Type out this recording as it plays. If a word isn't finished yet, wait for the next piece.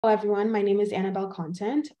Hello, everyone. My name is Anabel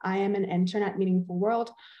Content. I am an intern at Meaningful World,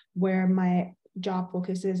 where my job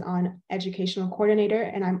focuses on educational coordinator,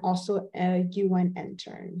 and I'm also a UN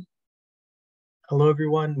intern. Hello,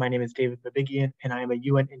 everyone. My name is David Babrigian, and I am a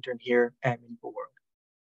UN intern here at Meaningful World.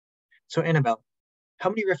 So, Anabel, how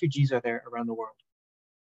many refugees are there around the world?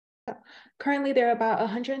 Currently, there are about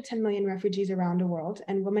 110 million refugees around the world,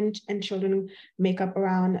 and women and children make up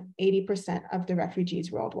around 80% of the refugees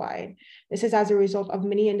worldwide. This is as a result of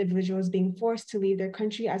many individuals being forced to leave their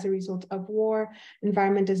country as a result of war,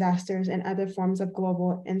 environment disasters, and other forms of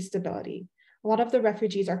global instability. A lot of the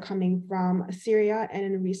refugees are coming from Syria, and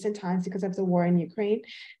in recent times, because of the war in Ukraine,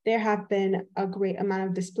 there have been a great amount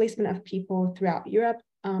of displacement of people throughout Europe.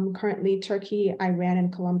 Currently, Turkey, Iran,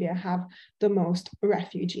 and Colombia have the most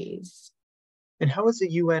refugees. And how has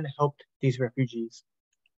the UN helped these refugees?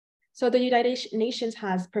 So the United Nations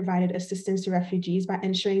has provided assistance to refugees by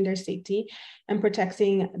ensuring their safety and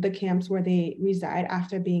protecting the camps where they reside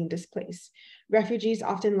after being displaced. Refugees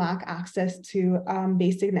often lack access to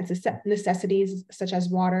basic necessities such as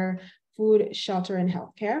water, food, shelter, and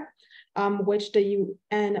healthcare, which the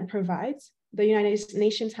UN provides. The United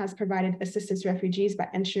Nations has provided assistance to refugees by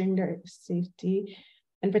ensuring their safety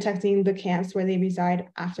and protecting the camps where they reside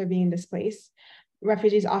after being displaced.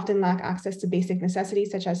 Refugees often lack access to basic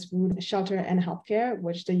necessities such as food, shelter, and healthcare,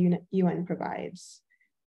 which the UN provides.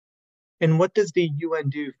 And what does the UN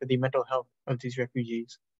do for the mental health of these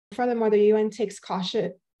refugees? Furthermore, the UN takes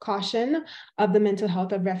caution of the mental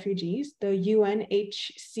health of refugees. The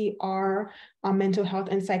UNHCR mental health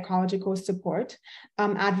and psychological support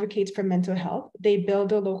advocates for mental health. They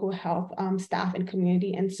build a local health staff and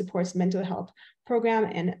community and supports mental health program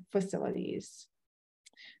and facilities.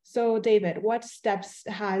 So David, what steps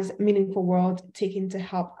has Meaningful World taken to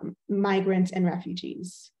help migrants and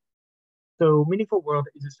refugees? So, Meaningful World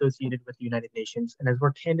is associated with the United Nations and has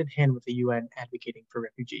worked hand in hand with the UN advocating for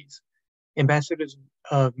refugees. Ambassadors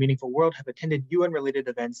of Meaningful World have attended UN-related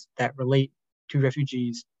events that relate to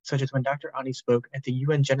refugees, such as when Dr. Ani spoke at the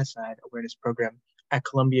UN Genocide Awareness Program at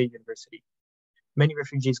Columbia University. Many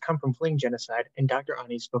refugees come from fleeing genocide, and Dr.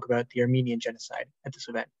 Ani spoke about the Armenian genocide at this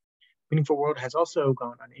event. Meaningful World has also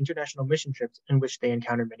gone on international mission trips in which they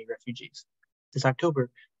encounter many refugees. This October,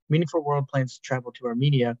 Meaningful World plans to travel to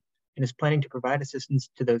Armenia and is planning to provide assistance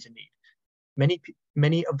to those in need.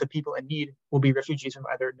 Many of the people in need will be refugees from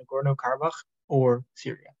either Nagorno-Karabakh or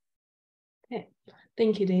Syria. Okay.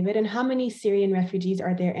 Thank you, David. And how many Syrian refugees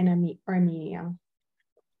are there in Armenia?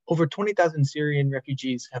 Over 20,000 Syrian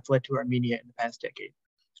refugees have fled to Armenia in the past decade,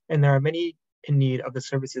 and there are many in need of the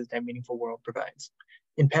services that Meaningful World provides.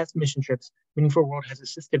 In past mission trips, Meaningful World has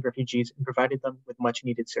assisted refugees and provided them with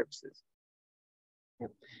much-needed services.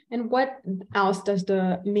 And what else does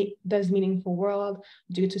Meaningful World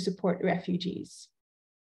do to support refugees?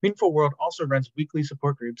 Meaningful World also runs weekly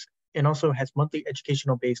support groups and also has monthly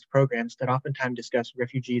educational-based programs that oftentimes discuss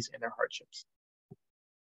refugees and their hardships.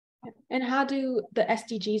 And how do the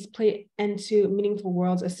SDGs play into Meaningful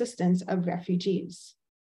World's assistance of refugees?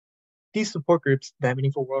 These support groups that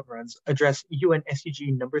Meaningful World runs address UN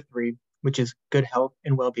SDG number 3, which is good health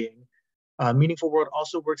and well-being. Meaningful World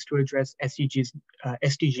also works to address SDG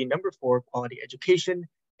number 4, quality education,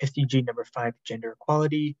 SDG number 5, gender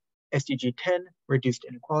equality, SDG 10, reduced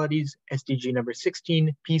inequalities, SDG number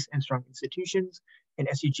 16, peace and strong institutions, and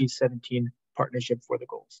SDG 17, partnership for the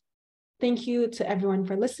goals. Thank you to everyone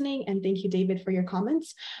for listening, and thank you, David, for your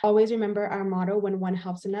comments. Always remember our motto: when one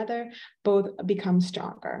helps another, both become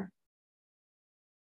stronger.